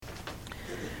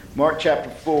Mark chapter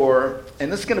 4,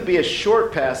 and this is going to be a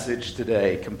short passage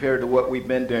today compared to what we've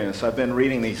been doing. So I've been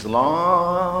reading these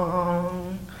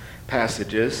long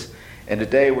passages, and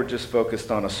today we're just focused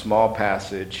on a small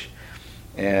passage,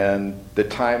 and the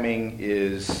timing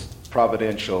is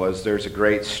providential as there's a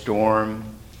great storm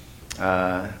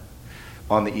on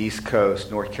the East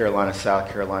Coast, North Carolina,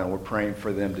 South Carolina. We're praying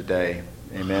for them today.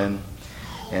 Amen.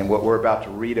 And what we're about to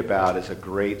read about is a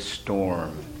great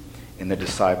storm in the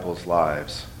disciples'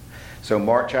 lives. So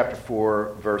Mark chapter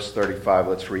 4, verse 35,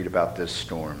 let's read about this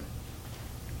storm.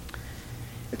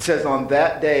 It says, "On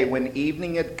that day when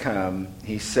evening had come,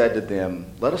 he said to them,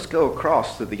 'Let us go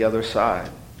across to the other side.'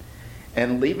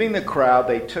 And leaving the crowd,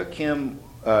 they took him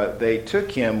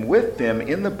with them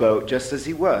in the boat just as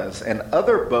he was, and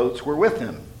other boats were with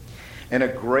him. And a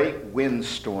great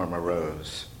windstorm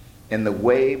arose, and the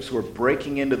waves were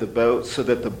breaking into the boat so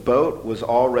that the boat was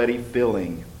already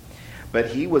filling. But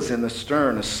he was in the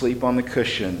stern, asleep on the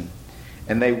cushion.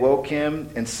 And they woke him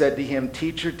and said to him,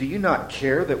 'Teacher, do you not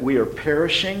care that we are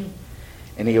perishing?'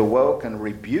 And he awoke and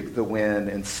rebuked the wind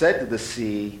and said to the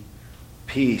sea,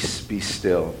 'Peace, be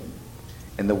still.'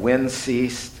 And the wind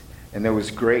ceased, and there was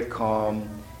great calm.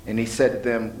 And he said to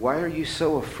them, 'Why are you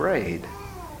so afraid?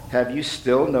 Have you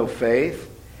still no faith?'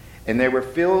 And they were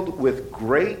filled with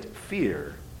great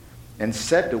fear and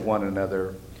said to one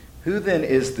another, 'Who then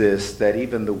is this that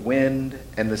even the wind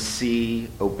and the sea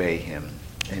obey him?'"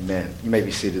 Amen. You may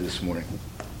be seated this morning.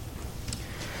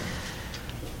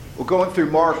 Well, going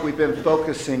through Mark, we've been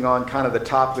focusing on kind of the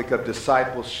topic of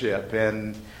discipleship.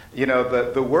 And, you know,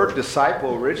 the word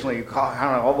disciple originally,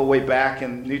 all the way back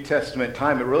in New Testament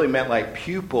time, it really meant like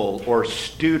pupil or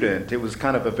student. It was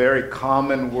kind of a very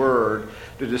common word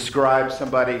to describe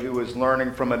somebody who was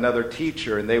learning from another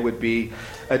teacher, and they would be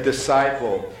a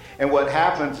disciple. And what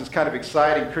happens is kind of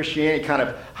exciting. Christianity kind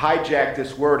of hijacked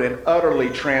this word and utterly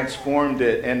transformed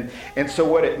it. And so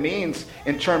what it means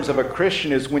in terms of a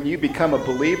Christian is when you become a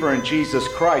believer in Jesus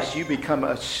Christ, you become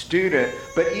a student.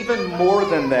 But even more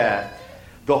than that,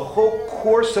 the whole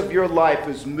course of your life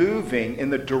is moving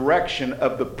in the direction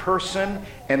of the person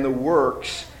and the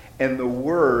works and the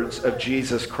words of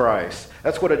Jesus Christ.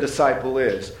 That's what a disciple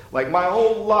is. Like my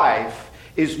whole life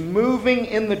is moving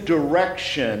in the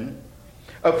direction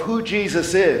of who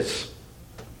Jesus is,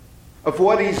 of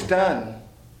what he's done,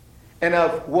 and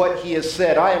of what he has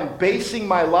said. I am basing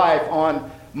my life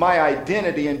on my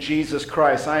identity in Jesus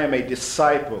Christ. I am a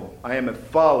disciple. I am a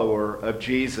follower of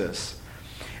Jesus.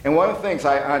 And one of the things,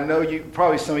 I know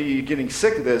probably some of you are getting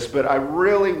sick of this, but I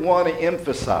really want to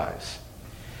emphasize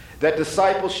that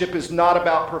discipleship is not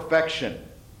about perfection.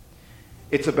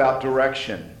 It's about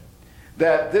direction.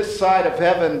 That this side of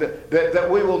heaven, that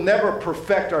we will never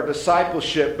perfect our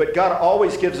discipleship, but God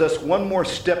always gives us one more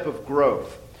step of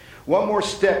growth, one more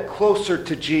step closer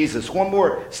to Jesus, one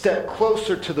more step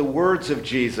closer to the words of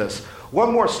Jesus,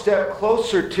 one more step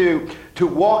closer to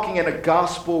walking in a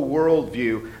gospel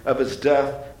worldview of his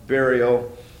death,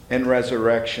 burial, and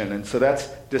resurrection. And so that's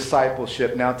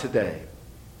discipleship. Now today,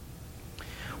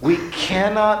 we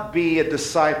cannot be a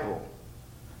disciple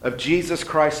of Jesus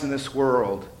Christ in this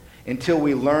world until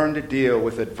we learn to deal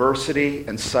with adversity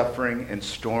and suffering and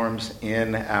storms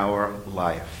in our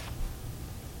life.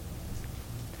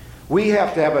 We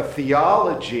have to have a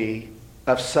theology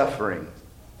of suffering.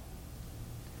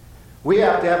 We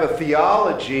have to have a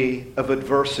theology of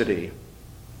adversity.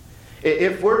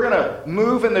 If we're going to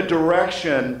move in the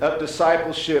direction of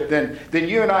discipleship, then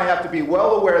you and I have to be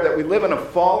well aware that we live in a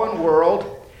fallen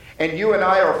world, and you and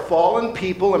I are fallen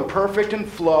people, imperfect and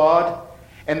flawed.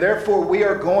 And therefore, we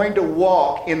are going to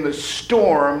walk in the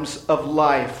storms of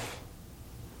life.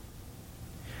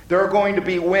 There are going to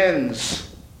be winds.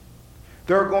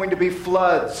 There are going to be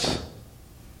floods.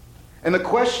 And the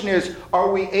question is, are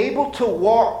we able to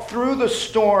walk through the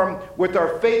storm with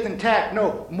our faith intact?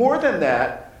 No, more than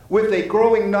that, with a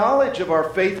growing knowledge of our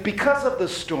faith because of the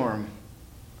storm.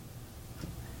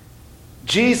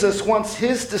 Jesus wants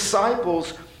his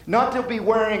disciples not to be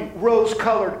wearing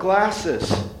rose-colored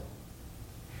glasses.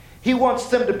 He wants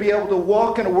them to be able to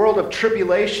walk in a world of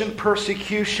tribulation,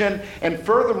 persecution, and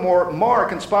furthermore,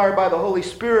 Mark, inspired by the Holy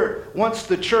Spirit, wants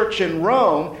the church in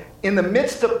Rome, in the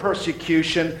midst of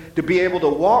persecution, to be able to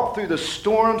walk through the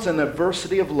storms and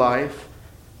adversity of life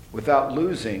without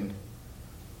losing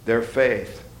their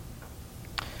faith.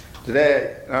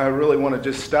 Today, I really want to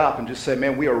just stop and just say,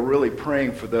 man, we are really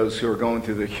praying for those who are going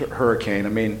through the hurricane. I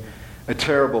mean, a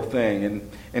terrible thing.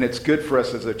 And it's good for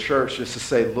us as a church just to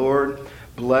say, Lord,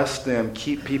 bless them,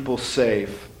 keep people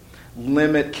safe,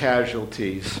 limit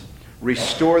casualties,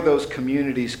 restore those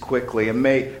communities quickly. And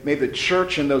may the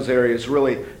church in those areas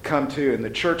really come to, and the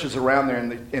churches around there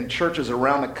and churches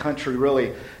around the country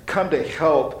really come to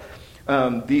help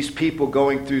these people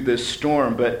going through this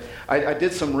storm. But I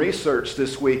did some research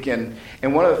this week, and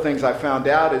one of the things I found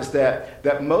out is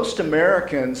that most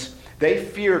Americans, they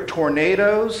fear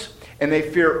tornadoes and they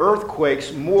fear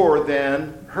earthquakes more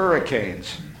than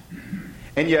hurricanes.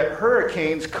 And yet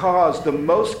hurricanes cause the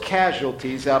most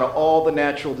casualties out of all the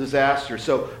natural disasters.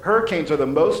 So hurricanes are the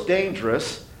most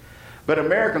dangerous, but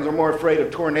Americans are more afraid of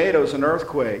tornadoes and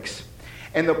earthquakes.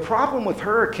 And the problem with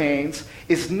hurricanes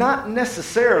is not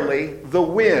necessarily the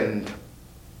wind.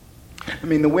 I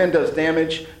mean, the wind does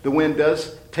damage, the wind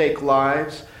does take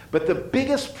lives, but the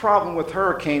biggest problem with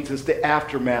hurricanes is the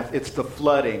aftermath. It's the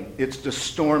flooding, it's the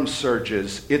storm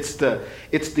surges, it's the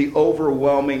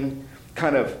overwhelming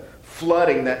kind of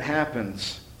flooding that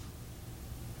happens.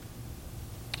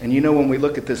 And you know, when we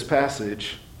look at this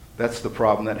passage, that's the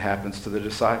problem that happens to the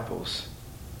disciples.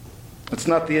 It's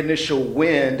not the initial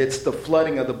wind, it's the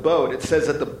flooding of the boat. It says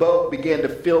that the boat began to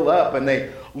fill up, and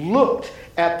they looked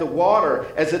at the water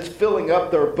as it's filling up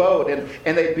their boat,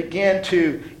 and they began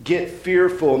to get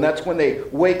fearful. And that's when they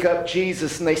wake up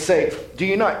Jesus and they say, "Do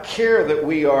you not care that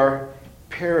we are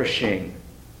perishing?"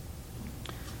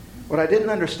 What I didn't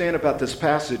understand about this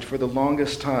passage for the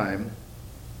longest time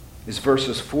is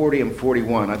verses 40 and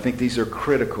 41. I think these are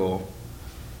critical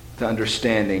to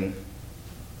understanding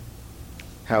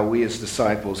how we as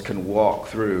disciples can walk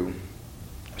through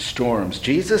storms.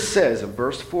 Jesus says in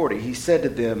verse 40, he said to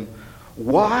them,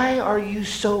 "Why are you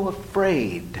so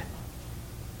afraid?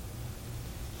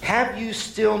 Have you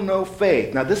still no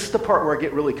faith?" Now this is the part where I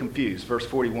get really confused, verse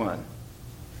 41.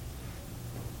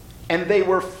 "And they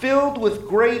were filled with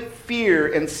great fear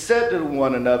and said to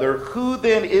one another, 'Who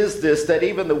then is this that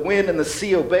even the wind and the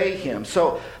sea obey him?'"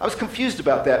 So I was confused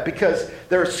about that because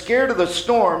they're scared of the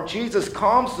storm. Jesus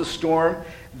calms the storm.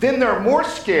 Then they're more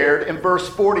scared in verse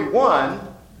 41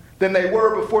 than they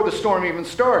were before the storm even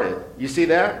started. You see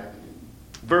that?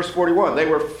 Verse 41, they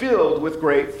were filled with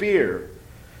great fear.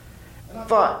 And I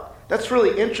thought, that's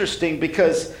really interesting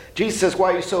because Jesus says,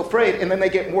 "Why are you so afraid?" And then they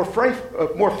get more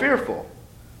fearful.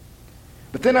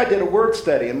 But then I did a word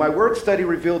study, and my word study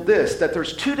revealed this, that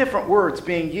there's two different words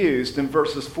being used in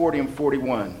verses 40 and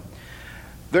 41.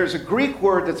 There's a Greek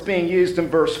word that's being used in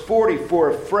verse 40 for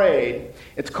afraid.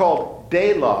 It's called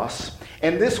deilos.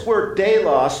 And this word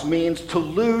deilos means to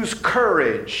lose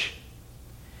courage.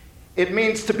 It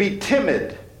means to be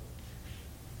timid.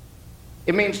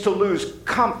 It means to lose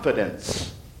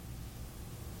confidence.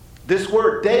 This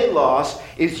word deilos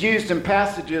is used in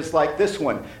passages like this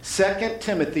one, 2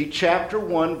 Timothy chapter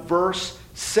 1, verse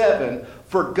 7.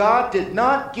 "For God did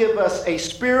not give us a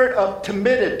spirit of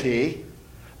timidity,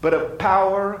 but of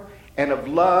power and of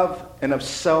love and of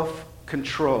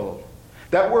self-control."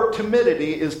 That word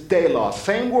timidity is deilos,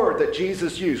 same word that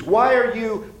Jesus used. Why are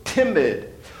you timid?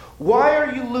 Why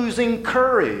are you losing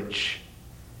courage?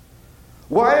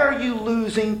 Why are you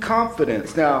losing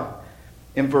confidence? Now,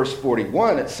 in verse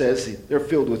 41, it says they're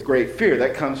filled with great fear.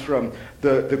 That comes from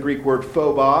the Greek word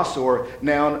phobos, or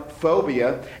noun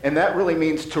phobia, and that really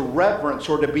means to reverence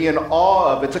or to be in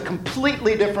awe of. It's a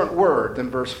completely different word than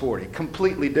verse 40,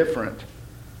 completely different.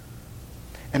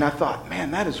 And I thought,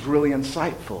 man, that is really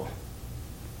insightful.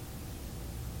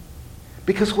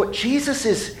 Because what Jesus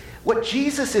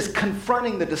is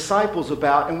confronting the disciples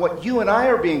about, and what you and I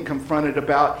are being confronted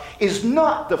about, is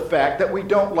not the fact that we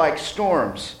don't like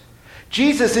storms.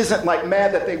 Jesus isn't like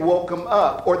mad that they woke him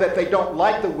up, or that they don't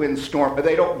like the windstorm, or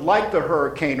they don't like the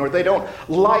hurricane, or they don't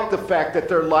like the fact that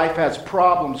their life has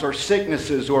problems or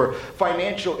sicknesses or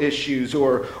financial issues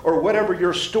or whatever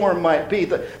your storm might be.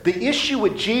 The issue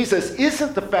with Jesus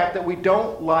isn't the fact that we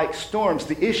don't like storms.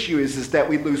 The issue is that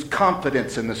we lose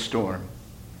confidence in the storm.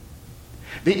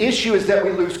 The issue is that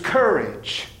we lose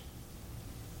courage.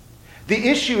 The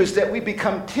issue is that we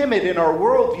become timid in our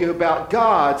worldview about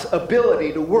God's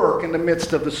ability to work in the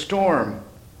midst of the storm.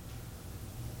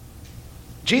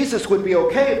 Jesus would be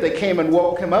okay if they came and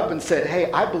woke him up and said,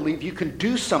 "Hey, I believe you can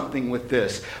do something with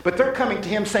this." But they're coming to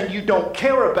him saying, "You don't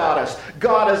care about us.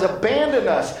 God has abandoned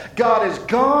us. God is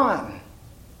gone."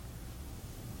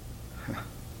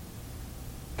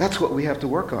 That's what we have to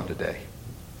work on today.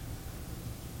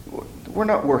 We're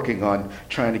not working on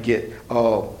trying to get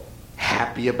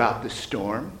happy about the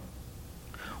storm.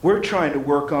 We're trying to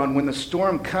work on, when the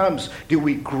storm comes, do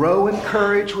we grow in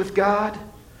courage with God,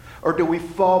 or do we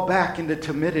fall back into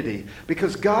timidity?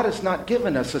 Because God has not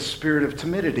given us a spirit of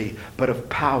timidity, but of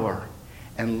power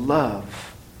and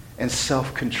love and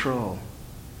self-control.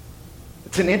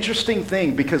 It's an interesting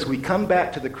thing because we come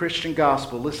back to the Christian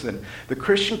gospel. Listen, the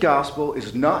Christian gospel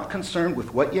is not concerned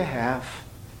with what you have.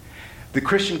 The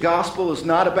Christian gospel is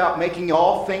not about making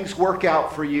all things work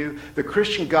out for you. The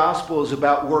Christian gospel is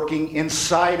about working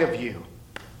inside of you.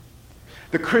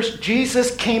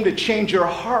 Jesus came to change your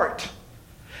heart.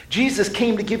 Jesus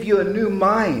came to give you a new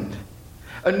mind,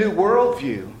 a new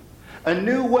worldview, a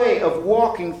new way of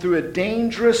walking through a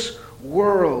dangerous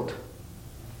world.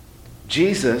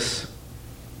 Jesus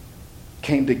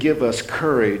came to give us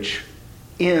courage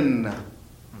in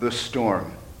the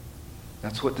storm.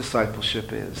 That's what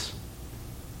discipleship is.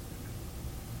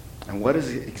 And what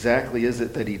exactly is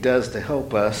it that he does to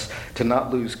help us to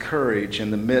not lose courage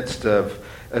in the midst of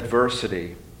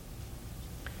adversity?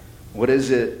 What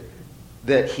is it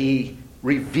that he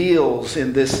reveals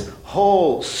in this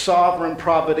whole sovereign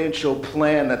providential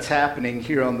plan that's happening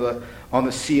here on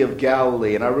the Sea of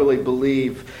Galilee? And I really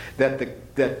believe that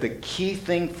the key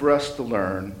thing for us to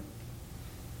learn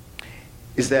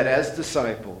is that as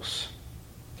disciples,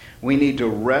 we need to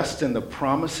rest in the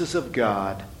promises of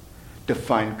God to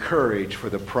find courage for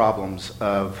the problems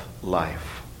of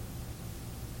life.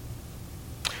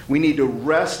 We need to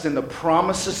rest in the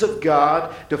promises of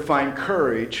God to find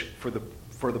courage for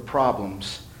the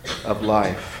problems of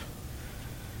life.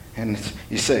 And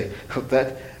you say,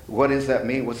 what does that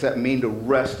mean? What's that mean to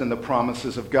rest in the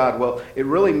promises of God? Well, it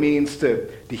really means to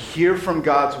hear from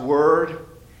God's word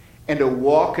and to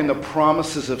walk in the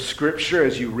promises of Scripture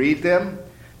as you read them,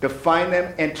 to find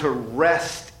them and to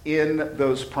rest in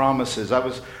those promises. I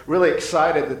was really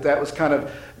excited that was kind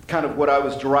of what I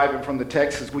was deriving from the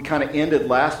text, as we kind of ended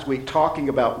last week talking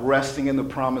about resting in the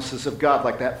promises of God,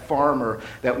 like that farmer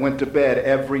that went to bed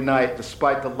every night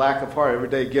despite the lack of heart. Every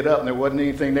day he'd get up and there wasn't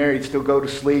anything there. He'd still go to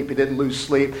sleep. He didn't lose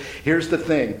sleep. Here's the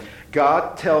thing.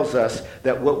 God tells us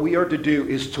that what we are to do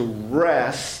is to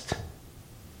rest,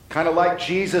 kind of like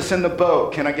Jesus in the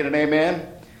boat. Can I get an amen?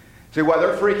 See, while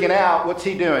they're freaking out, what's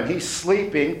he doing? He's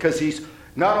sleeping because he's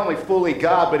not only fully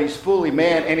God, but he's fully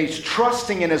man, and he's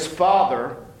trusting in his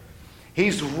Father.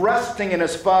 He's resting in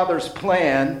his Father's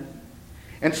plan.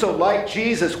 And so, like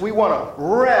Jesus, we want to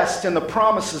rest in the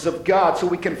promises of God so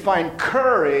we can find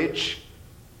courage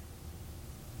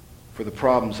for the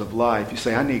problems of life. You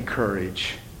say, I need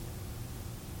courage.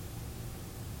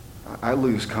 I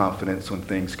lose confidence when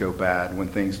things go bad, when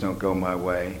things don't go my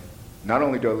way. Not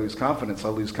only do I lose confidence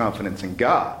in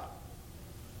God.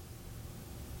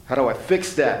 How do I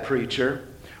fix that, preacher?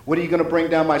 What are you going to bring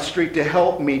down my street to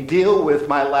help me deal with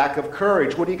my lack of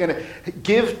courage? What are you going to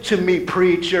give to me,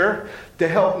 preacher, to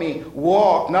help me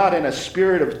walk not in a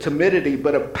spirit of timidity,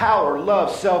 but of power,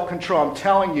 love, self-control? I'm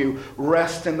telling you,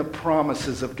 rest in the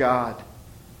promises of God.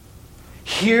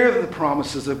 Hear the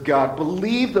promises of God.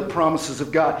 Believe the promises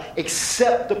of God.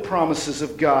 Accept the promises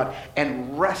of God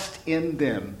and rest in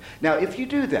them. Now, if you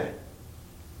do that,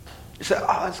 you say,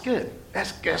 oh, that's good.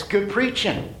 That's good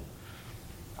preaching.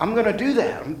 I'm going to do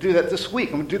that. I'm going to do that this week.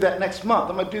 I'm going to do that next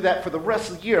month. I'm going to do that for the rest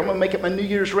of the year. I'm going to make it my New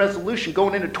Year's resolution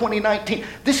going into 2019.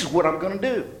 This is what I'm going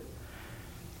to do.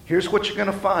 Here's what you're going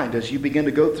to find as you begin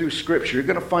to go through Scripture. You're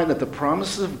going to find that the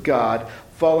promises of God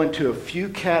fall into a few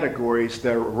categories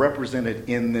that are represented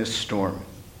in this storm.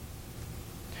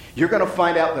 You're going to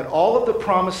find out that all of the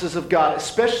promises of God,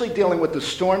 especially dealing with the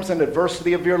storms and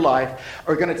adversity of your life,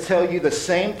 are going to tell you the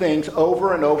same things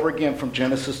over and over again from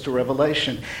Genesis to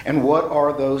Revelation. And what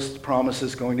are those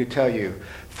promises going to tell you?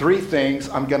 3 things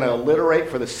I'm going to alliterate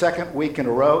for the second week in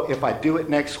a row. If I do it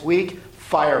next week,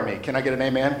 fire me. Can I get an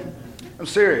amen? I'm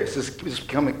serious. This is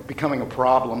becoming a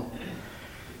problem.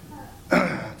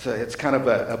 It's kind of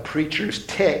a preacher's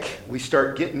tick. We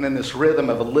start getting in this rhythm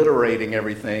of alliterating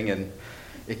everything, and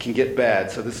it can get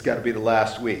bad. So this has got to be the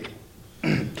last week.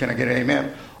 Can I get an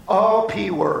amen? All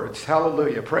P words.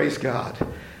 Hallelujah. Praise God.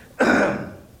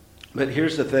 But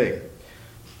here's the thing.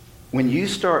 When you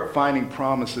start finding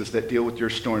promises that deal with your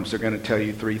storms, they're going to tell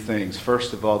you 3 things.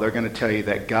 First of all, they're going to tell you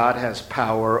that God has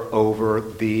power over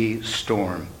the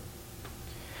storm.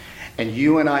 And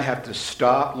you and I have to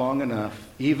stop long enough,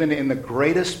 even in the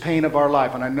greatest pain of our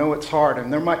life. And I know it's hard.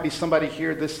 And there might be somebody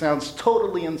here, this sounds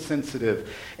totally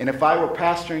insensitive. And if I were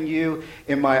pastoring you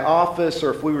in my office,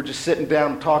 or if we were just sitting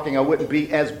down talking, I wouldn't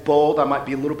be as bold. I might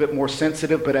be a little bit more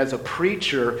sensitive. But as a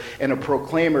preacher and a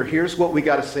proclaimer, here's what we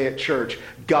got to say at church.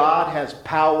 God has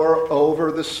power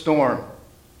over the storm.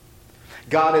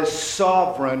 God is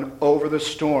sovereign over the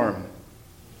storm.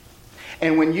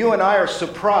 And when you and I are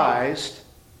surprised,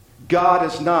 God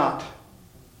is not.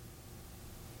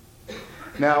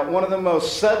 Now, one of the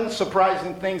most sudden,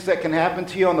 surprising things that can happen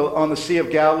to you on the Sea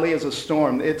of Galilee is a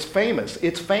storm. It's famous.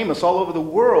 It's famous all over the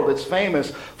world. It's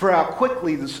famous for how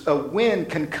quickly a wind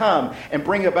can come and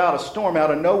bring about a storm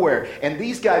out of nowhere. And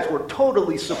these guys were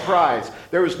totally surprised.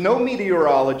 There was no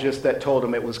meteorologist that told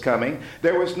them it was coming.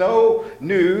 There was no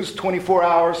news 24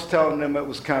 hours telling them it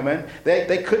was coming.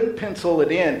 They couldn't pencil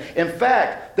it in. In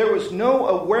fact, there was no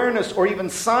awareness or even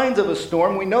signs of a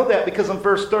storm. We know that because in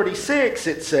verse 36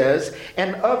 it says,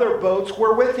 and other boats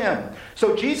were with him.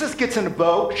 So Jesus gets in a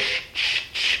boat.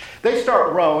 They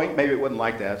start rowing. Maybe it wasn't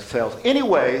like that. Sales.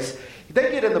 Anyways, they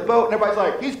get in the boat and everybody's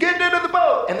like, he's getting into the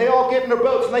boat. And they all get in their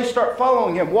boats and they start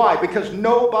following him. Why? Because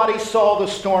nobody saw the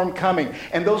storm coming.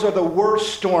 And those are the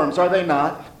worst storms, are they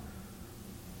not?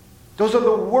 Those are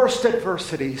the worst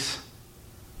adversities.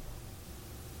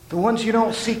 The ones you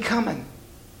don't see coming.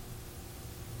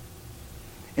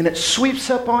 And it sweeps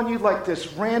up on you like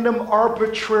this random,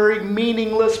 arbitrary,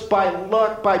 meaningless, by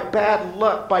luck, by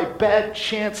bad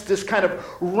chance, this kind of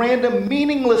random,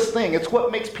 meaningless thing. It's what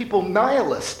makes people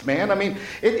nihilist, man. I mean,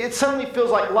 it suddenly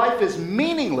feels like life is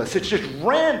meaningless. It's just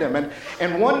random.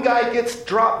 And one guy gets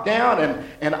dropped down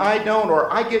and I don't,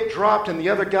 or I get dropped and the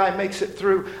other guy makes it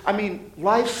through. I mean,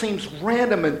 life seems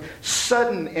random and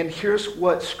sudden. And here's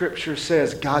what Scripture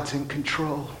says: God's in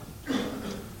control.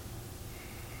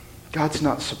 God's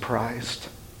not surprised.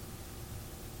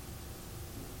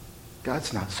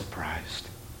 God's not surprised.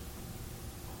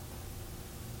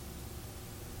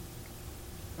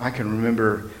 I can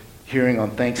remember hearing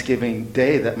on Thanksgiving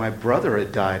Day that my brother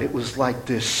had died. It was like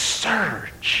this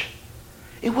surge.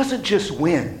 It wasn't just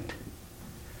wind.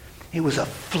 It was a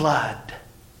flood.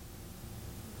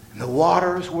 And the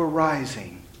waters were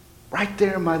rising right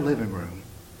there in my living room.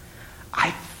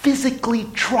 I physically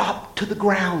dropped to the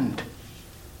ground.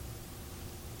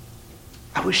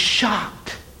 I was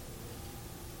shocked.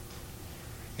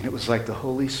 And it was like the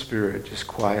Holy Spirit just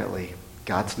quietly,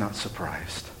 God's not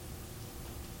surprised.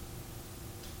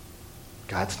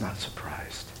 God's not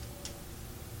surprised.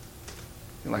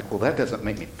 You're like, well, that doesn't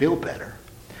make me feel better.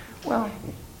 Well,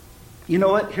 you know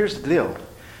what? Here's the deal.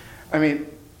 I mean,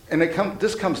 and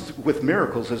this comes with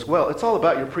miracles as well. It's all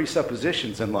about your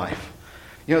presuppositions in life.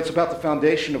 You know, it's about the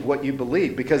foundation of what you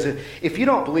believe. Because if you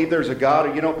don't believe there's a God,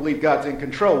 or you don't believe God's in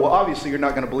control, well, obviously you're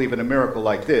not going to believe in a miracle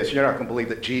like this. You're not going to believe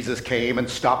that Jesus came and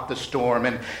stopped the storm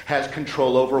and has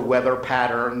control over weather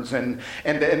patterns and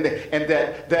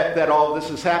that all this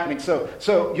is happening.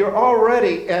 So you're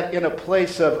already in a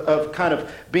place of kind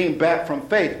of being back from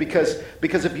faith.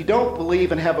 Because if you don't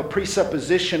believe and have a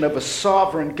presupposition of a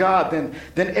sovereign God, then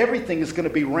everything is going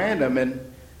to be random.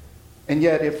 And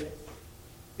yet if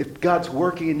God's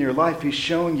working in your life, He's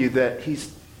showing you that He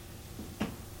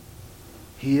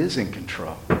is in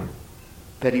control.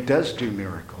 That He does do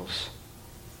miracles.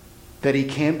 That He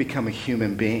can become a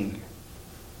human being.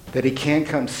 That He can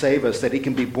come save us. That He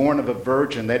can be born of a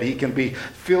virgin. That He can be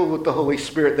filled with the Holy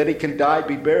Spirit. That He can die,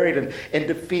 be buried, and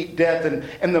defeat death.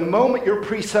 And the moment your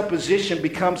presupposition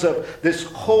becomes of this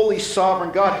holy,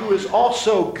 sovereign God who is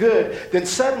also good, then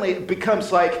suddenly it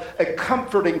becomes like a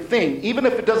comforting thing. Even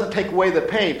if it doesn't take away the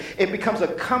pain, it becomes a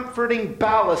comforting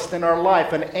ballast in our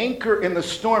life, an anchor in the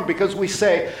storm, because we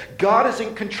say, God is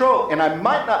in control. And I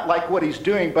might not like what He's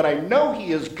doing, but I know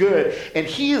He is good, and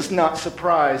He is not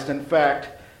surprised. In fact,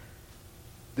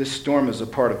 this storm is a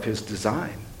part of His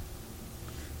design.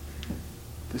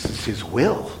 This is His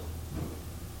will.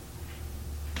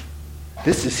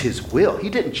 This is His will. He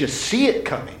didn't just see it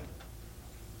coming.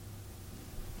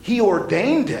 He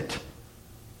ordained it.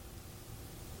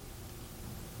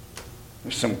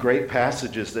 There's some great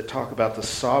passages that talk about the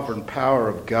sovereign power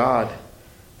of God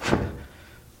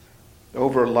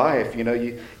over life. You know,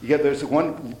 you get, there's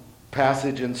one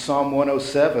passage in Psalm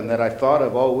 107 that I thought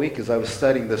of all week as I was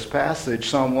studying this passage.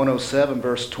 Psalm 107,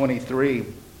 verse 23.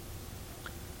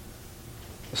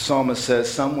 The psalmist says,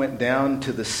 some went down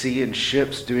to the sea in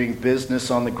ships doing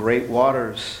business on the great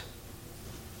waters.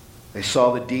 They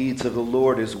saw the deeds of the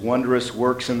Lord, His wondrous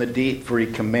works in the deep, for He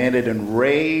commanded and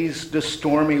raised a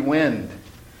stormy wind,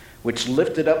 which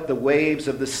lifted up the waves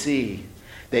of the sea.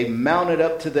 They mounted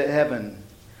up to the heaven.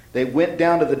 They went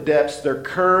down to the depths. Their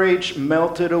courage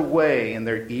melted away in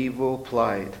their evil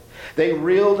plight. They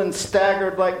reeled and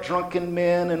staggered like drunken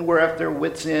men and were at their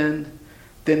wits' end.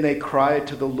 Then they cried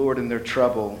to the Lord in their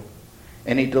trouble,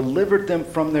 and He delivered them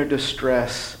from their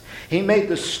distress. He made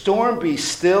the storm be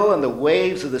still, and the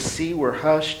waves of the sea were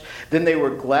hushed. Then they were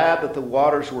glad that the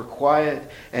waters were quiet,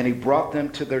 and He brought them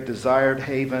to their desired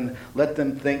haven. Let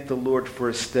them thank the Lord for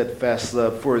His steadfast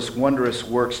love, for His wondrous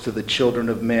works to the children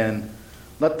of men.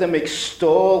 Let them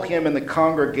extol him in the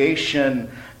congregation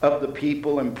of the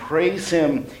people and praise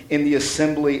him in the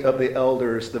assembly of the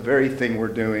elders, the very thing we're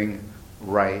doing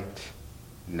right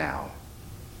now.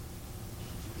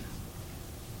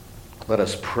 Let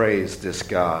us praise this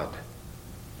God,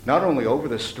 not only over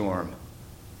the storm,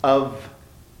 of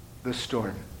the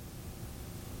storm,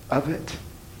 of it.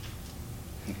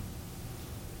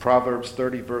 Proverbs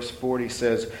 30 verse 40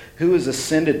 says, "Who has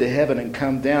ascended to heaven and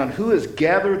come down? Who has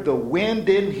gathered the wind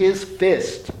in his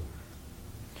fist?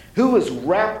 Who has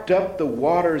wrapped up the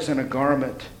waters in a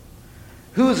garment?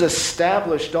 Who has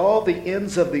established all the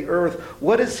ends of the earth?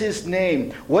 What is his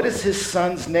name? What is his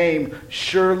son's name?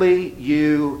 Surely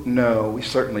you know." We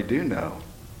certainly do know.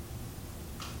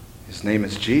 His name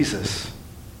is Jesus.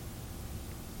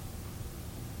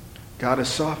 God is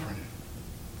sovereign.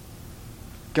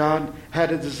 God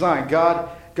had a design. God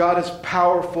is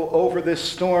powerful over this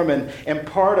storm. And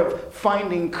part of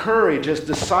finding courage as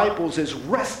disciples is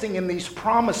resting in these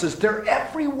promises. They're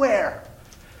everywhere.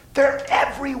 They're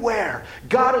everywhere.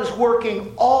 God is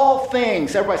working all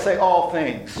things. Everybody say all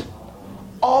things.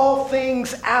 All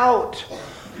things out.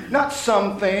 Not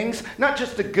some things, not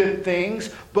just the good things,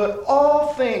 but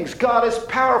all things. God is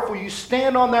powerful. You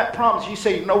stand on that promise. You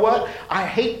say, you know what? I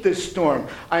hate this storm.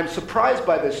 I'm surprised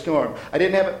by this storm. I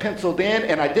didn't have it penciled in,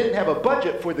 and I didn't have a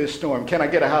budget for this storm. Can I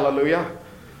get a hallelujah?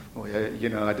 Well,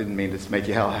 yeah, I didn't mean to make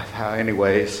you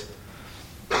anyways.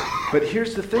 But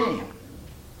here's the thing.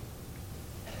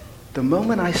 The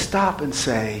moment I stop and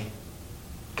say,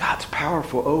 God's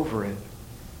powerful over it,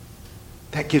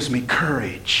 that gives me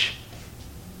courage.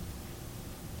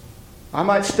 I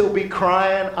might still be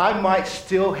crying. I might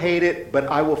still hate it, but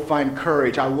I will find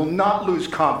courage. I will not lose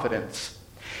confidence.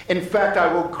 In fact,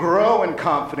 I will grow in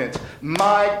confidence.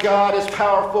 My God is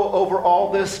powerful over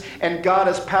all this, and God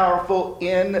is powerful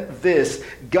in this.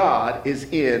 God is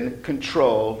in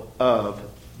control of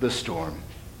the storm.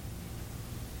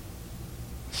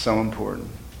 So important.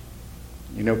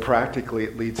 You know, practically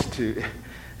it leads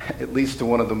to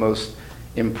one of the most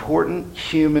important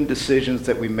human decisions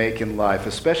that we make in life,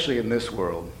 especially in this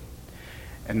world,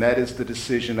 and that is the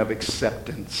decision of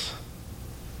acceptance.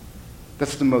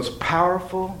 That's the most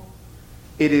powerful.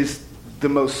 It is the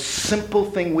most simple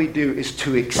thing we do is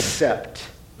to accept.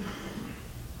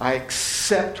 I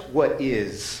accept what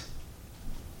is.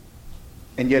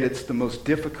 And yet it's the most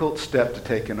difficult step to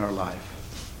take in our life.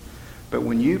 But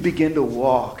when you begin to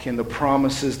walk in the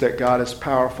promises that God is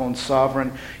powerful and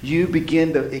sovereign, you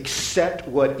begin to accept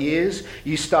what is.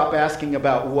 You stop asking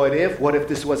about what if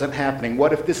this wasn't happening?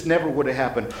 What if this never would have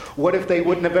happened? What if they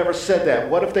wouldn't have ever said that?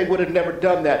 What if they would have never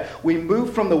done that? We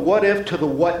move from the what if to the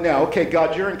what now. Okay,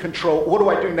 God, you're in control. What do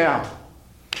I do now?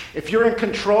 If you're in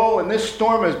control and this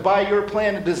storm is by your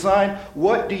plan and design,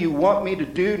 what do you want me to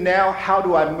do now? How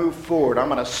do I move forward? I'm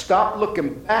going to stop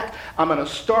looking back. I'm going to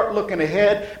start looking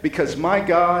ahead because my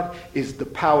God is the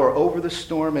power over the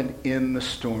storm and in the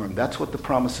storm. That's what the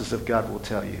promises of God will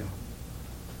tell you.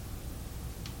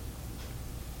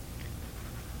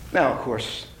 Now, of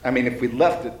course, if we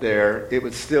left it there, it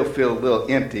would still feel a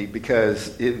little empty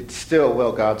because it's still,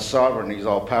 well, God's sovereign, he's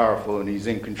all powerful, and he's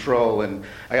in control, and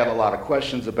I got a lot of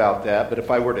questions about that, but if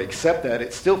I were to accept that,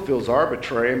 it still feels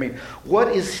arbitrary. What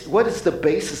is the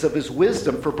basis of his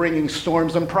wisdom for bringing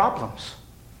storms and problems?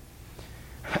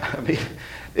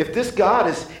 If this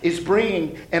God is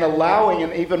bringing and allowing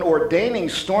and even ordaining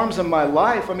storms in my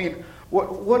life,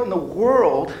 what in the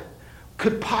world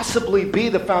could possibly be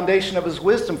the foundation of his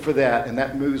wisdom for that? And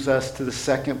that moves us to the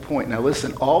second point. Now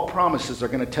listen, all promises are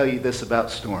going to tell you this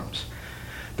about storms.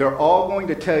 They're all going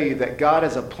to tell you that God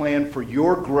has a plan for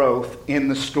your growth in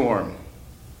the storm.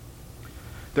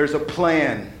 There's a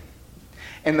plan.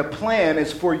 And the plan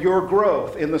is for your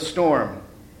growth in the storm.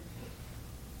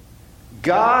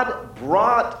 God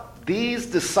brought these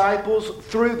disciples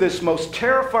through this most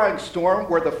terrifying storm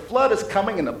where the flood is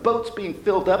coming and the boat's being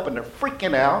filled up and they're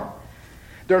freaking out.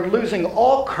 They're losing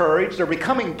all courage. They're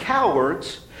becoming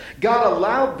cowards. God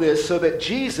allowed this so that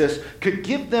Jesus could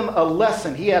give them a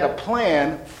lesson. He had a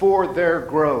plan for their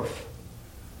growth.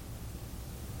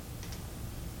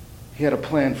 He had a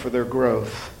plan for their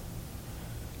growth.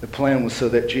 The plan was so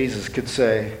that Jesus could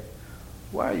say,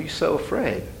 "Why are you so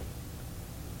afraid?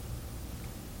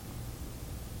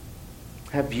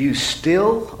 Have you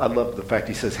still," I love the fact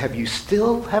he says, "have you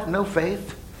still have no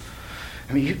faith?"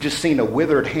 You've just seen a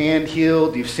withered hand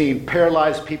healed. You've seen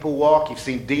paralyzed people walk. You've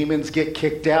seen demons get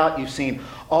kicked out. You've seen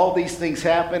all these things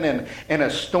happen, and a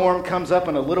storm comes up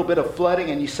and a little bit of flooding,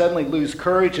 and you suddenly lose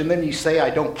courage, and then you say, "I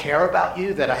don't care about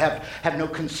you, that I have no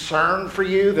concern for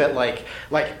you, that like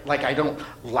I don't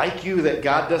like you, that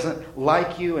God doesn't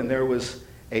like you." And there was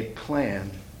a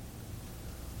plan.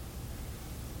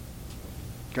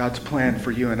 God's plan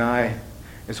for you and I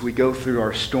as we go through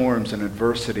our storms and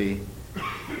adversity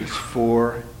is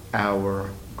for our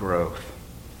growth.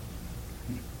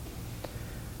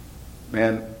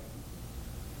 Man,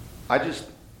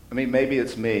 maybe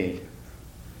it's me.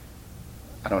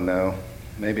 I don't know.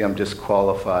 Maybe I'm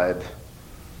disqualified.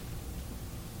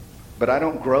 But I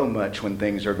don't grow much when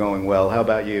things are going well. How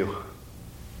about you?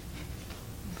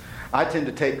 I tend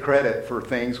to take credit for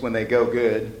things when they go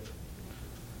good.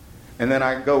 And then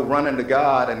I go running to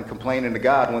God and complaining to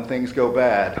God when things go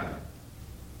bad.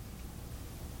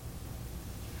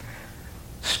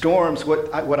 Storms,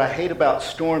 what I hate about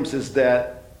storms is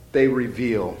that they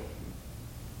reveal.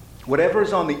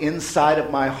 Whatever's on the inside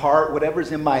of my heart,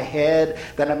 whatever's in my head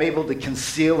that I'm able to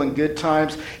conceal in good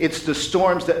times, it's the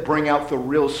storms that bring out the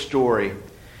real story.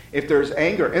 If there's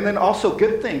anger, and then also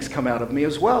good things come out of me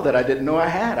as well that I didn't know I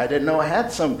had. I didn't know I had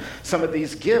some of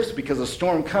these gifts because a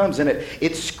storm comes and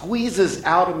it squeezes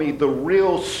out of me the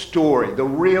real story, the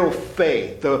real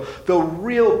faith, the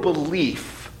real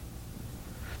belief.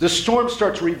 The storm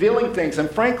starts revealing things, and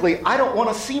frankly, I don't want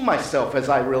to see myself as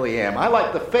I really am. I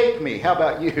like the fake me. How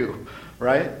about you?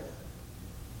 Right?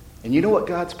 And you know what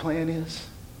God's plan is?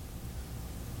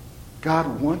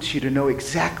 God wants you to know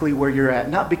exactly where you're at,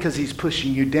 not because he's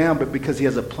pushing you down, but because he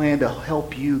has a plan to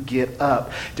help you get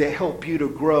up, to help you to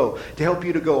grow, to help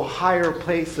you to go higher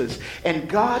places. And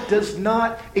God does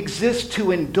not exist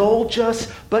to indulge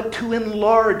us, but to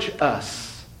enlarge us.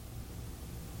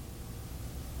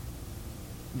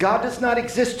 God does not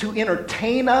exist to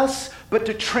entertain us, but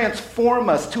to transform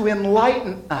us, to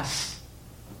enlighten us.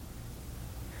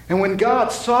 And when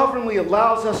God sovereignly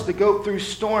allows us to go through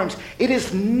storms, it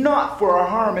is not for our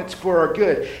harm, it's for our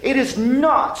good. It is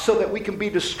not so that we can be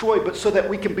destroyed, but so that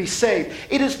we can be saved.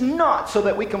 It is not so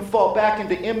that we can fall back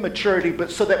into immaturity,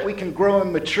 but so that we can grow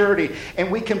in maturity. And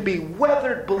we can be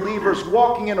weathered believers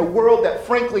walking in a world that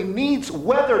frankly needs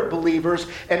weathered believers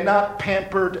and not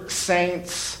pampered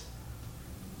saints.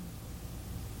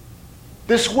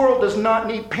 This world does not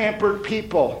need pampered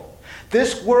people.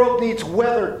 This world needs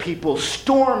weathered people,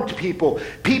 stormed people,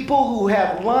 people who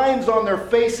have lines on their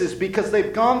faces because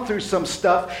they've gone through some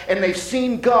stuff and they've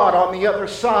seen God on the other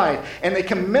side, and they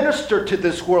can minister to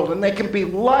this world, and they can be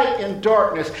light in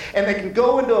darkness, and they can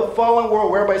go into a fallen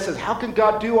world where everybody says, how can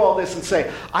God do all this? And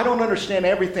say, I don't understand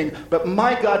everything, but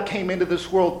my God came into this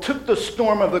world, took the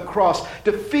storm of the cross,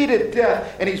 defeated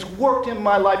death, and he's worked in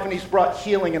my life and he's brought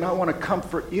healing, and I want to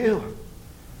comfort you.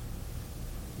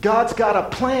 God's got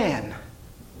a plan.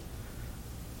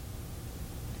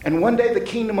 And one day the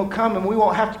kingdom will come and we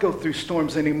won't have to go through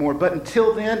storms anymore. But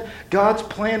until then, God's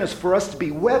plan is for us to be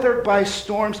weathered by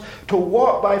storms, to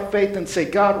walk by faith and say,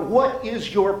 God, what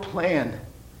is your plan?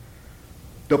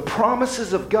 The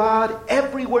promises of God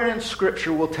everywhere in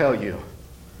Scripture will tell you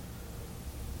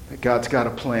that God's got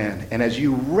a plan. And as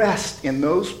you rest in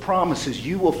those promises,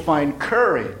 you will find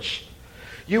courage.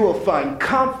 You will find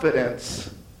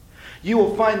confidence. You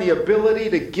will find the ability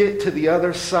to get to the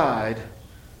other side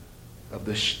of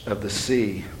the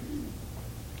sea.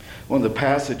 One of the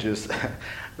passages,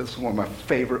 this is one of my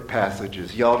favorite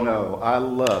passages. Y'all know I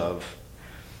love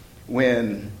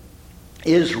when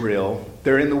Israel,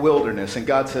 they're in the wilderness, and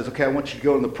God says, okay, I want you to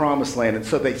go in the promised land. And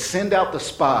so they send out the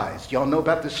spies. Y'all know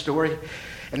about this story?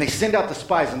 And they send out the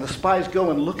spies, and the spies go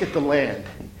and look at the land.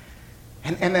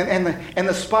 And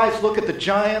the spies look at the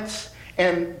giants.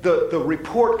 And the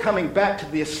report coming back to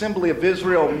the assembly of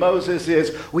Israel, Moses,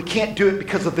 is we can't do it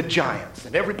because of the giants.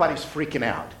 And everybody's freaking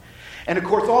out. And of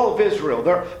course, all of Israel,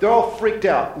 they're all freaked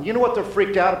out. And you know what they're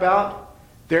freaked out about?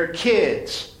 Their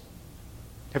kids.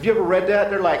 Have you ever read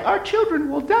that? They're like, our children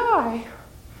will die.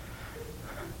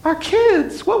 Our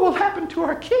kids, what will happen to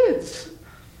our kids?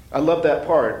 I love that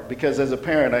part because as a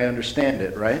parent, I understand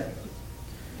it, right?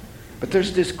 But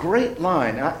there's this great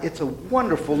line. It's a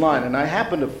wonderful line, and I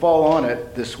happened to fall on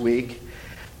it this week.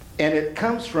 And it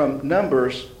comes from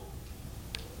Numbers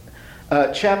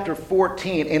chapter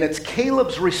 14, and it's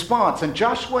Caleb's response. And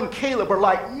Joshua and Caleb are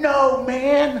like, no,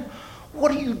 man, what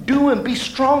are you doing? Be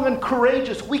strong and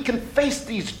courageous. We can face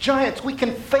these giants. We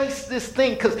can face this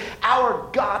thing because our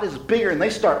God is bigger. And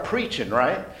they start preaching,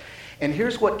 right? And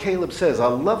here's what Caleb says. I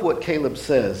love what Caleb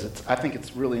says. I think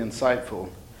it's really insightful.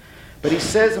 But he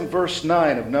says in verse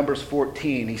 9 of Numbers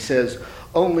 14, he says,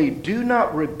 only do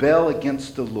not rebel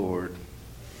against the Lord.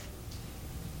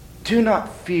 Do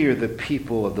not fear the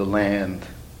people of the land,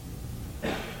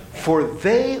 for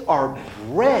they are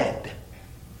bread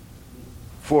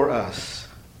for us.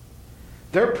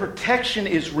 Their protection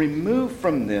is removed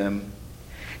from them,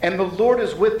 and the Lord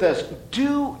is with us.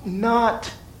 Do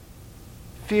not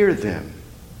fear them.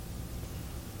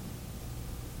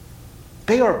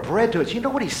 They are bread to us. You know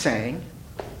what he's saying?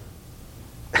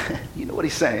 You know what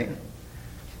he's saying?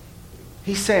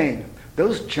 He's saying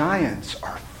those giants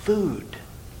are food.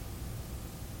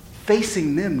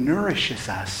 Facing them nourishes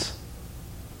us.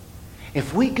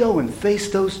 If we go and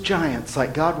face those giants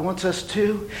like God wants us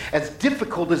to, as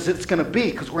difficult as it's going to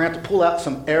be, because we're going to have to pull out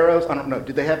some arrows. I don't know.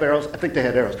 Did they have arrows? I think they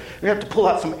had arrows. We have to pull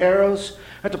out some arrows.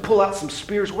 We have to pull out some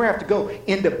spears. We're going to have to go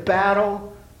into battle.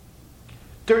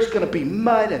 There's going to be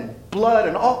mud and blood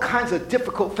and all kinds of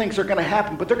difficult things are going to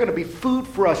happen, but they're going to be food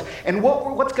for us. And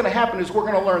what's going to happen is we're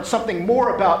going to learn something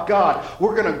more about God.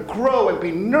 We're going to grow and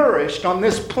be nourished on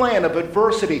this plan of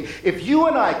adversity. If you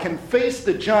and I can face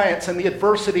the giants and the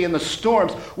adversity and the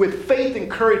storms with faith and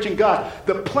courage in God,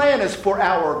 the plan is for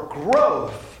our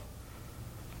growth,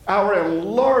 our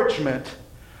enlargement.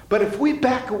 But if we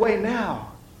back away now,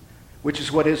 which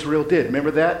is what Israel did. Remember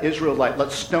that? Israel,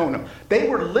 let's stone him. They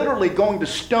were literally going to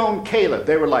stone Caleb.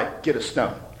 They were like, get a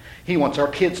stone. He wants our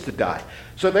kids to die.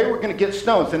 So they were going to get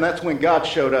stones, and that's when God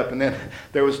showed up, and then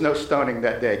there was no stoning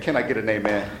that day. Can I get an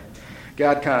amen?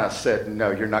 God kind of said, no,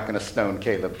 you're not going to stone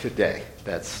Caleb today.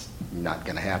 That's not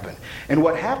going to happen. And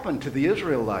what happened to the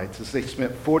Israelites is they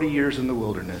spent 40 years in the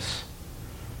wilderness.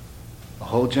 A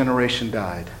whole generation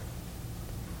died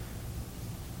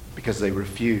because they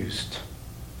refused.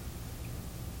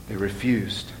 They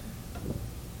refused.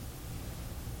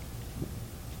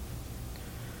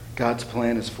 God's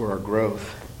plan is for our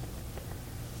growth.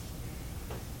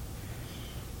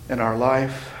 In our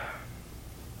life,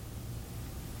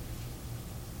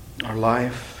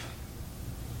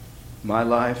 my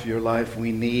life, your life,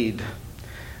 we need,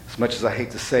 as much as I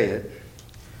hate to say it,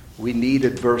 we need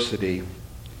adversity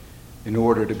in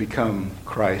order to become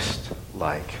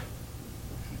Christ-like.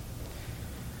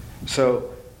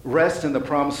 So, rest in the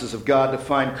promises of God to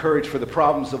find courage for the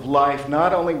problems of life.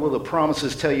 Not only will the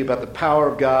promises tell you about the power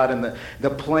of God and the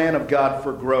plan of God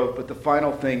for growth, but the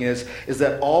final thing is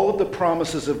that all of the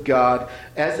promises of God,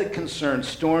 as it concerns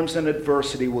storms and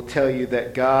adversity, will tell you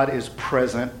that God is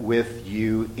present with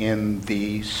you in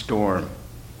the storm.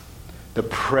 The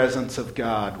presence of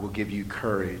God will give you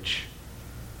courage.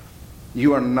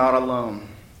 You are not alone.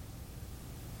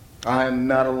 I am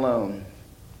not alone.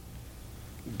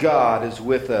 God is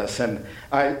with us. And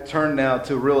I turn now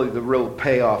to really the real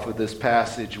payoff of this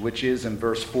passage, which is in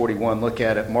verse 41. Look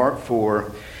at it. Mark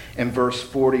 4 and verse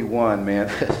 41. Man,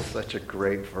 that's such a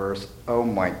great verse. Oh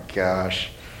my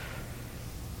gosh.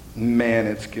 Man,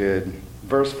 it's good.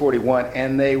 Verse 41.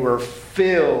 And they were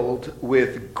filled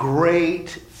with great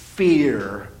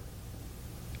fear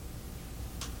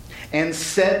and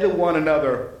said to one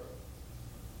another,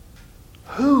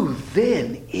 who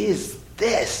then is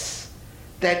this,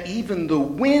 that even the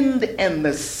wind and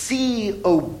the sea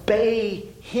obey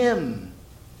him?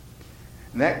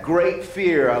 And that great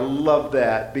fear, I love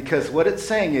that, because what it's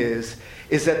saying is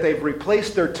that they've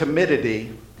replaced their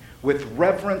timidity with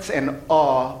reverence and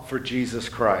awe for Jesus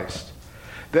Christ.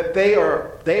 That they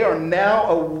are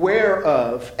now aware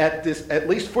of, at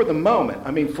least for the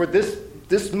moment, for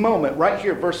this moment right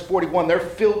here, verse 41, they're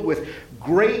filled with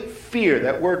great fear.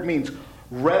 That word means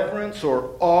reverence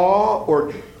or awe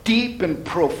or deep and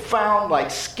profound, like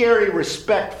scary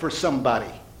respect for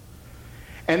somebody.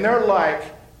 And they're like,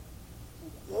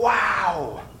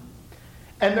 wow.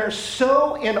 And they're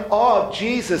so in awe of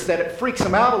Jesus that it freaks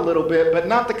them out a little bit, but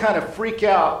not the kind of freak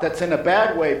out that's in a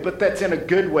bad way, but that's in a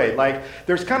good way. Like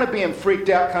there's kind of being freaked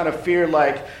out kind of fear,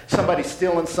 like somebody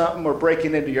stealing something or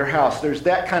breaking into your house. There's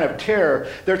that kind of terror.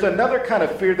 There's another kind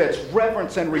of fear that's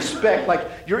reverence and respect. Like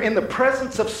you're in the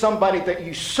presence of somebody that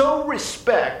you so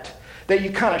respect that you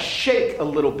kind of shake a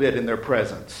little bit in their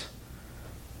presence.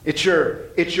 It's your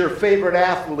favorite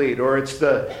athlete, or it's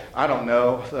the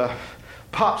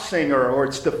pop singer, or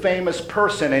it's the famous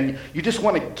person, and you just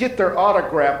want to get their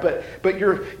autograph, but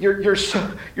you're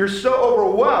so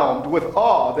overwhelmed with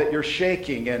awe that you're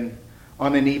shaking. And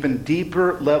on an even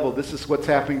deeper level, this is what's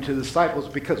happening to the disciples,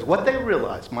 because what they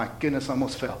realized, my goodness, I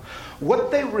almost fell.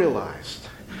 What they realized,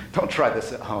 don't try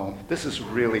this at home. This is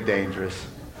really dangerous.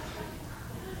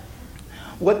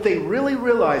 What they really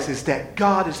realize is that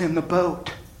God is in the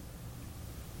boat.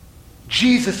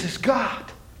 Jesus is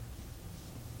God.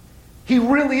 He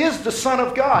really is the Son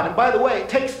of God. And by the way, it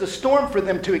takes the storm for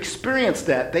them to experience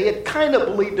that. They had kind of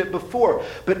believed it before,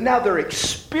 but now they're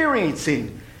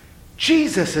experiencing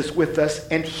Jesus is with us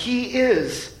and he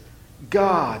is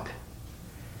God.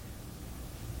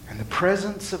 And the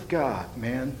presence of God,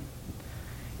 man,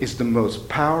 is the most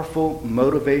powerful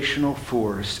motivational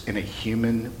force in a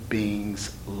human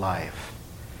being's life.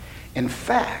 In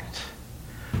fact,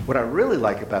 What I really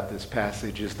like about this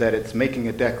passage is that it's making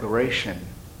a declaration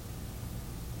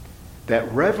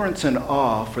that reverence and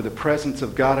awe for the presence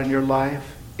of God in your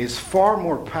life is far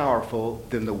more powerful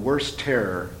than the worst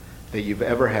terror that you've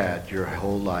ever had your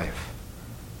whole life.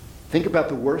 Think about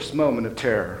the worst moment of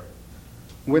terror.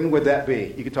 When would that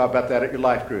be? You can talk about that at your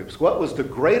life groups. What was the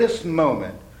greatest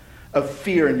moment of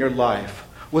fear in your life?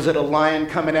 Was it a lion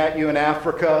coming at you in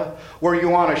Africa? Were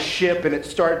you on a ship and it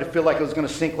started to feel like it was going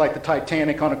to sink like the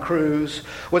Titanic on a cruise?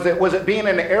 Was it being in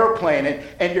an airplane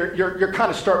and you're kind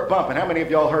of start bumping? How many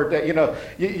of y'all heard that?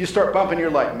 You start bumping,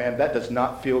 you're like, man, that does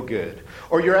not feel good.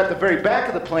 Or you're at the very back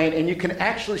of the plane and you can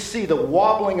actually see the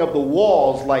wobbling of the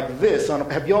walls like this.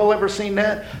 Have y'all ever seen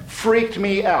that? Freaked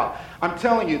me out. I'm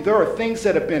telling you, there are things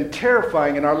that have been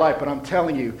terrifying in our life, but I'm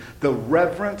telling you, the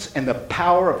reverence and the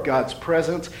power of God's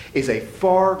presence is a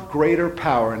far greater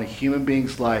power in a human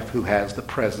being's life who has the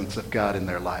presence of God in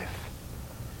their life.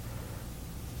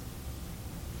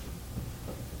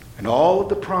 And all of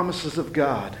the promises of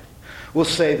God will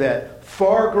say that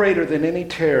far greater than any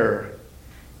terror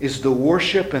is the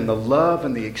worship and the love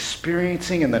and the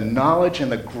experiencing and the knowledge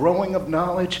and the growing of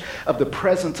knowledge of the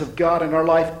presence of God in our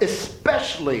life,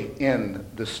 especially in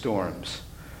the storms,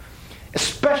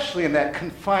 especially in that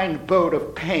confined boat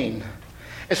of pain,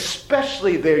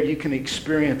 especially there you can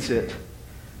experience it.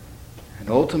 And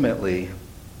ultimately,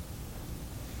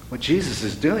 what Jesus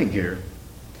is doing here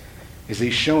is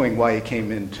he's showing why he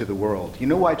came into the world. You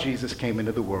know why Jesus came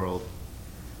into the world?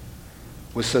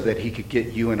 Was so that he could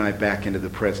get you and I back into the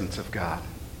presence of God.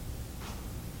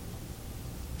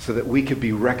 So that we could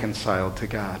be reconciled to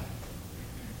God.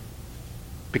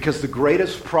 Because the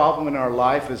greatest problem in our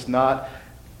life is not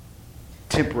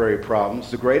temporary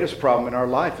problems. The greatest problem in our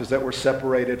life is that we're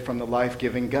separated from the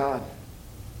life-giving God.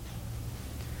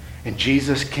 And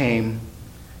Jesus came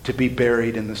to be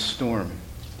buried in the storm.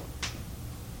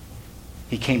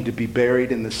 He came to be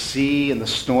buried in the sea and the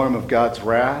storm of God's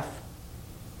wrath.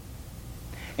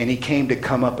 And he came to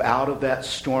come up out of that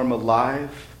storm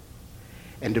alive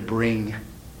and to bring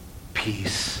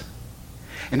peace.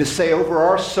 And to say over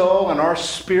our soul and our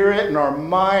spirit and our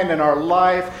mind and our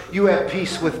life, you have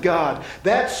peace with God.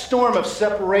 That storm of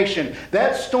separation,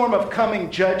 that storm of coming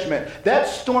judgment, that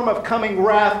storm of coming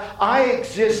wrath, I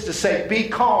exist to say, be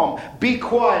calm, be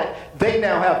quiet. They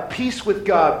now have peace with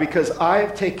God because I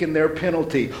have taken their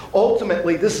penalty.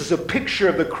 Ultimately, this is a picture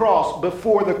of the cross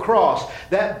before the cross.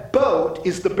 That boat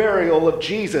is the burial of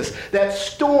Jesus. That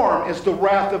storm is the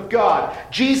wrath of God.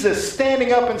 Jesus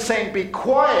standing up and saying, be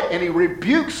quiet, and he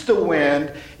rebukes the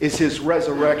wind, is his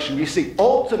resurrection. You see,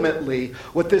 ultimately,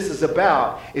 what this is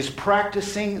about is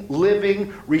practicing,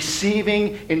 living,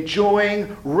 receiving,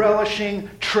 enjoying, relishing,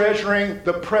 treasuring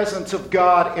the presence of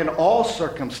God in all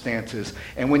circumstances.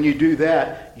 And when you do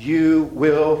that, you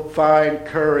will find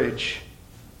courage.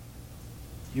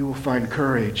 You will find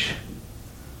courage.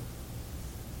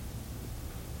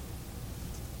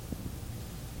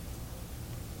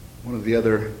 One of the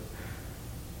other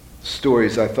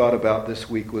stories I thought about this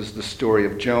week was the story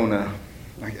of Jonah.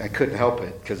 I couldn't help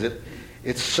it because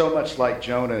it's so much like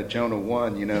Jonah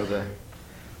 1,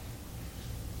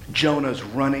 Jonah's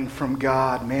running from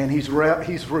God. Man, he's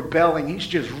rebelling. He's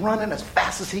just running as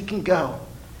fast as he can go.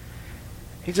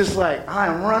 He's just like,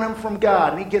 I'm running from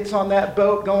God. And he gets on that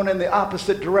boat going in the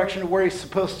opposite direction of where he's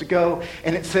supposed to go.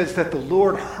 And it says that the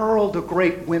Lord hurled a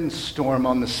great windstorm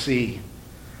on the sea.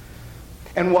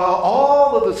 And while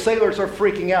all of the sailors are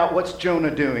freaking out, what's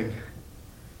Jonah doing?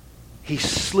 He's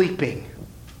sleeping.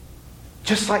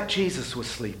 Just like Jesus was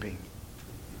sleeping.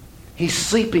 He's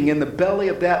sleeping in the belly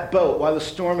of that boat while the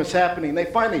storm is happening. They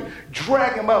finally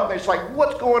drag him up. And it's like,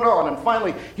 what's going on? And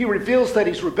finally, he reveals that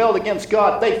he's rebelled against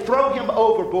God. They throw him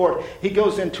overboard. He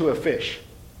goes into a fish.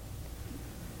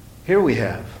 Here we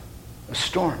have a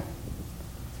storm.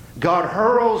 God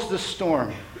hurls the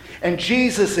storm. And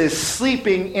Jesus is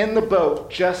sleeping in the boat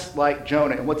just like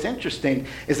Jonah. And what's interesting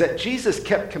is that Jesus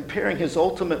kept comparing his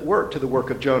ultimate work to the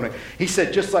work of Jonah. He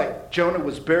said, just like Jonah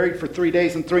was buried for 3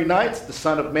 days and 3 nights, the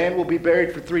Son of Man will be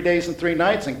buried for 3 days and 3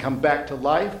 nights and come back to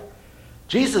life.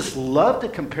 Jesus loved to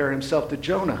compare himself to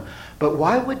Jonah. But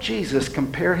why would Jesus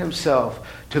compare himself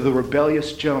to the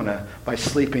rebellious Jonah by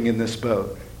sleeping in this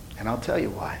boat? And I'll tell you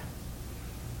why.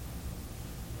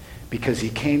 Because he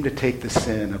came to take the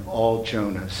sin of all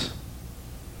Jonahs.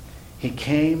 He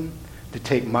came to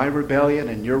take my rebellion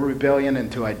and your rebellion and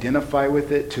to identify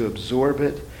with it, to absorb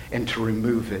it, and to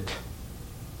remove it.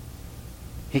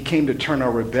 He came to turn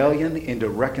our rebellion into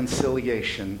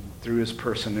reconciliation through his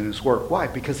person and his work. Why?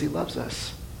 Because he loves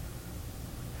us.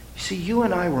 You see, you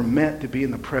and I were meant to be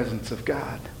in the presence of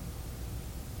God.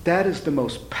 That is the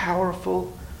most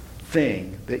powerful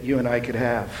thing that you and I could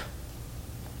have.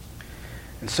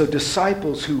 And so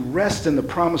disciples who rest in the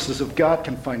promises of God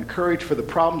can find courage for the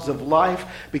problems of life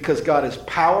because God is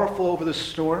powerful over the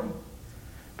storm,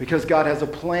 because God has a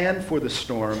plan for the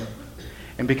storm,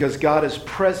 and because God is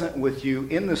present with you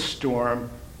in the storm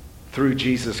through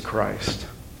Jesus Christ.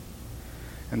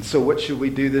 And so what should we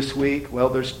do this week? Well,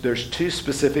 there's two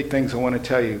specific things I want to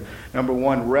tell you. Number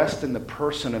one, rest in the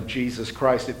person of Jesus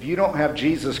Christ. If you don't have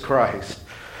Jesus Christ,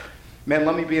 man,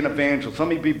 let me be an evangelist. Let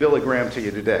me be Billy Graham to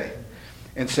you today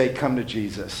and say, come to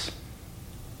Jesus.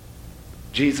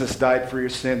 Jesus died for your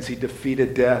sins. He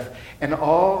defeated death. And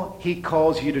all he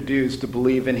calls you to do is to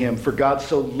believe in him. For God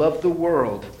so loved the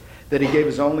world that he gave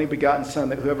his only begotten Son,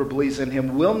 that whoever believes in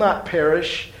him will not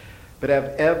perish, but have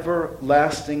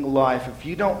everlasting life. If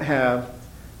you don't have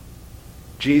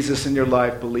Jesus in your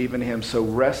life, believe in him. So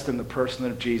rest in the person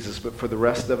of Jesus. But for the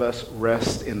rest of us,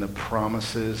 rest in the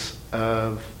promises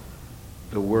of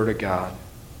the Word of God.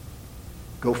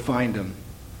 Go find him.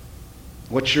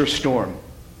 What's your storm?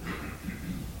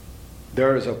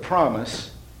 There is a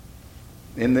promise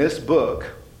in this book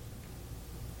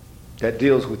that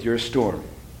deals with your storm.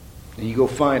 And you go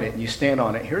find it and you stand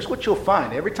on it. Here's what you'll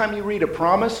find. Every time you read a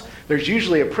promise, there's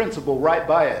usually a principle right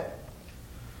by it.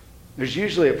 There's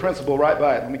usually a principle right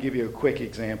by it. Let me give you a quick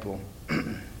example.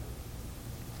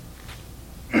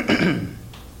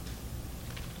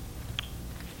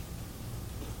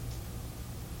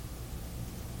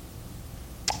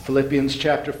 Philippians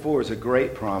chapter 4 is a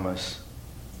great promise.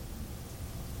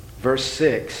 Verse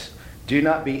 6, do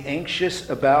not be anxious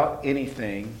about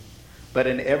anything, but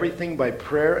in everything by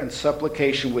prayer and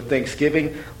supplication with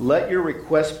thanksgiving, let your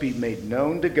requests be made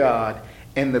known to God,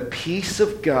 and the peace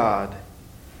of God,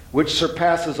 which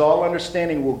surpasses all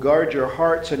understanding, will guard your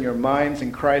hearts and your minds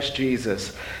in Christ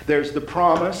Jesus. There's the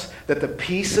promise that the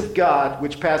peace of God,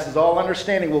 which passes all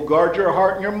understanding, will guard your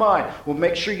heart and your mind. Will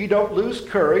make sure you don't lose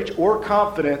courage or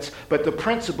confidence, but the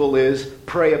principle is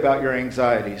pray about your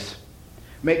anxieties.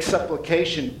 Make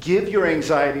supplication. Give your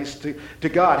anxieties to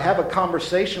God. Have a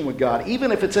conversation with God.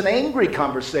 Even if it's an angry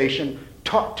conversation,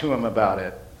 talk to him about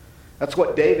it. That's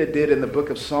what David did in the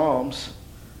book of Psalms.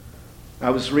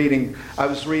 I was reading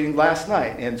last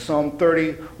night in Psalm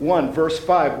 31, verse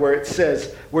 5,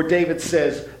 where David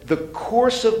says, the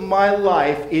course of my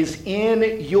life is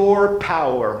in your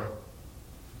power.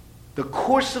 The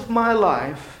course of my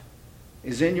life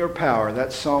is in your power.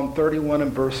 That's Psalm 31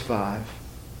 and verse 5.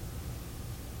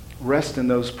 Rest in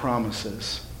those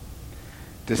promises.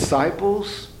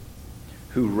 Disciples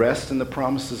who rest in the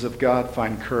promises of God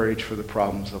find courage for the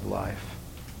problems of life.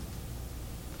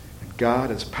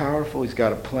 God is powerful, he's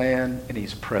got a plan, and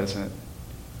he's present.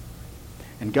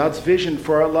 And God's vision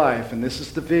for our life, and this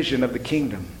is the vision of the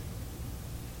kingdom,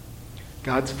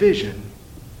 God's vision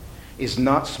is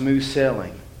not smooth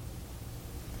sailing.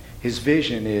 His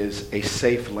vision is a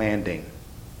safe landing.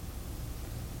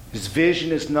 His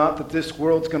vision is not that this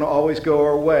world's going to always go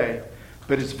our way,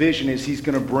 but his vision is he's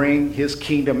going to bring his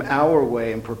kingdom our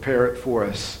way and prepare it for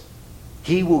us.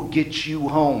 He will get you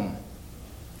home.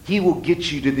 He will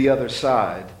get you to the other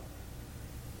side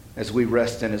as we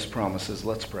rest in his promises.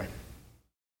 Let's pray.